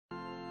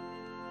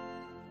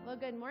Well,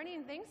 good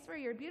morning. Thanks for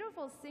your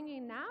beautiful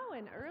singing now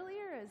and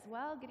earlier as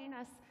well, getting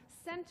us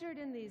centered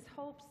in these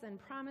hopes and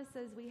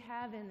promises we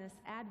have in this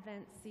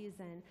Advent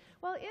season.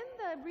 Well, in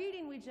the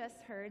reading we just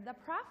heard, the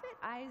prophet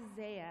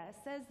Isaiah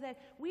says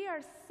that we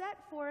are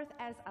set forth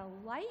as a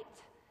light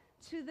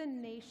to the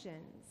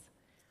nations.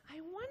 I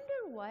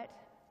wonder what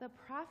the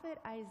prophet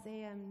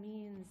Isaiah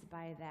means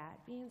by that,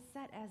 being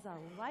set as a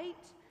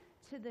light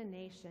to the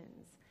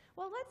nations.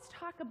 Well, let's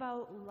talk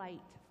about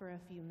light for a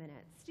few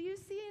minutes. Do you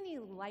see any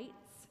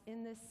lights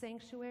in this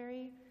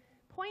sanctuary?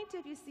 Point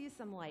if you see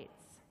some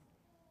lights.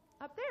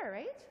 Up there,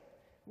 right?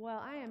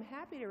 Well, I am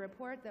happy to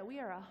report that we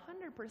are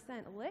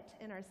 100% lit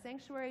in our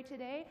sanctuary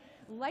today.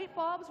 Light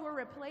bulbs were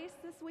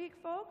replaced this week,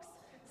 folks.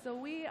 So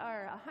we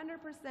are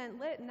 100%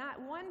 lit,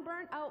 not one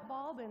burnt out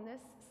bulb in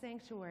this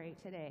sanctuary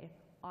today.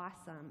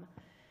 Awesome.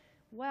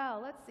 Well,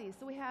 let's see.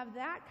 So we have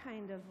that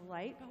kind of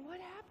light, but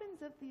what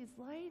happens if these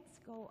lights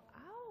go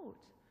out?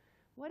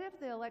 What if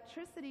the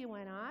electricity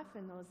went off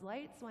and those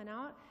lights went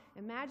out?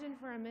 Imagine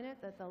for a minute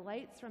that the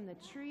lights from the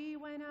tree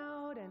went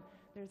out and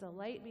there's a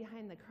light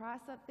behind the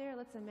cross up there.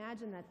 Let's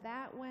imagine that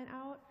that went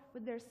out.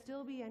 Would there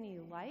still be any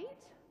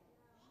light?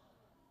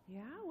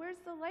 Yeah, where's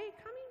the light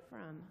coming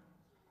from?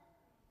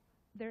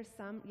 There's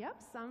some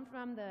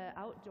from the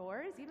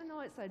outdoors. Even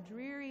though it's a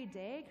dreary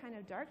day, kind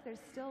of dark, there's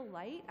still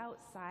light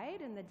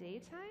outside in the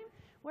daytime.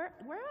 Where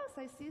else?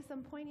 I see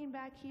some pointing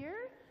back here.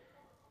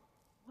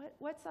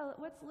 What's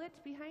lit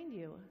behind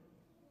you?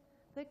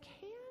 The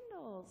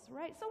candles,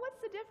 right? So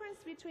what's the difference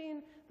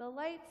between the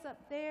lights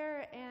up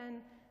there and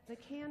the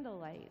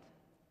candlelight?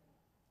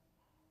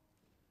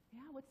 Yeah,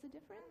 what's the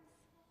difference?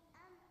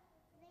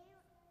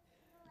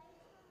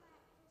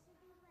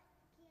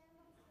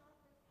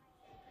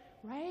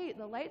 Right,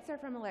 the lights are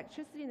from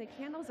electricity and the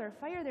candles are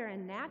fire. They're a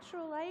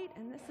natural light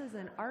and this is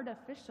an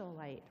artificial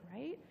light,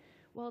 right?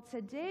 Well,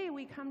 today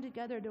we come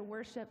together to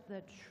worship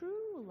the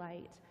true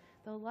light,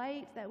 the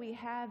light that we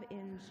have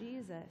in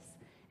Jesus.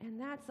 And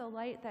that's a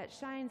light that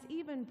shines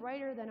even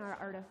brighter than our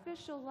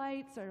artificial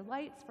lights or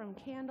lights from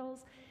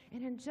candles.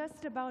 And in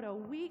just about a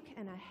week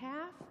and a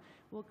half,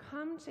 we'll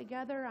come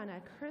together on a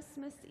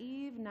Christmas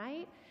Eve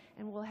night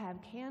and we'll have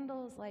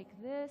candles like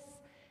this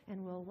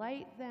and we'll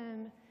light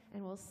them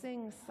and we'll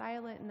sing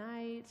Silent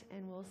Night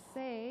and we'll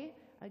say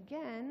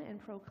again and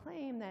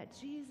proclaim that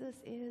Jesus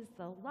is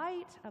the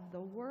light of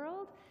the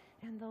world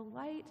and the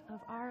light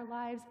of our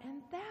lives.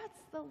 And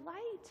that's the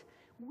light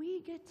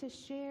we get to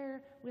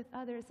share with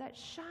others that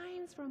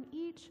shines from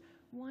each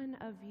one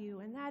of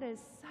you. And that is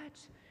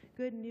such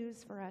good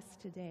news for us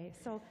today.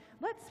 So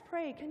let's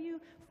pray. Can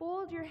you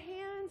fold your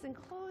hands and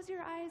close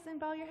your eyes and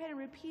bow your head and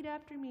repeat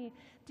after me?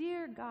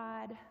 Dear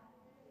God,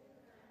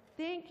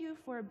 thank you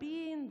for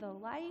being the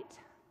light.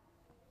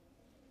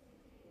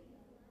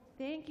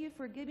 Thank you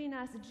for giving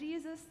us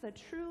Jesus, the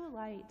true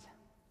light.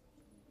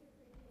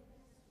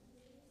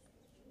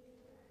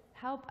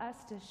 Help us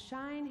to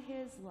shine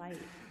his light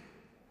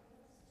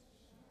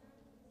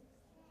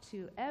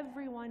to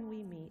everyone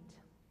we meet.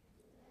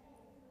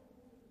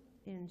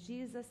 In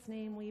Jesus'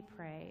 name we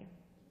pray.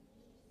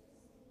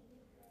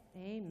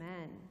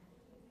 Amen.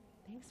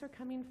 Thanks for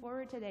coming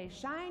forward today.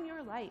 Shine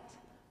your light.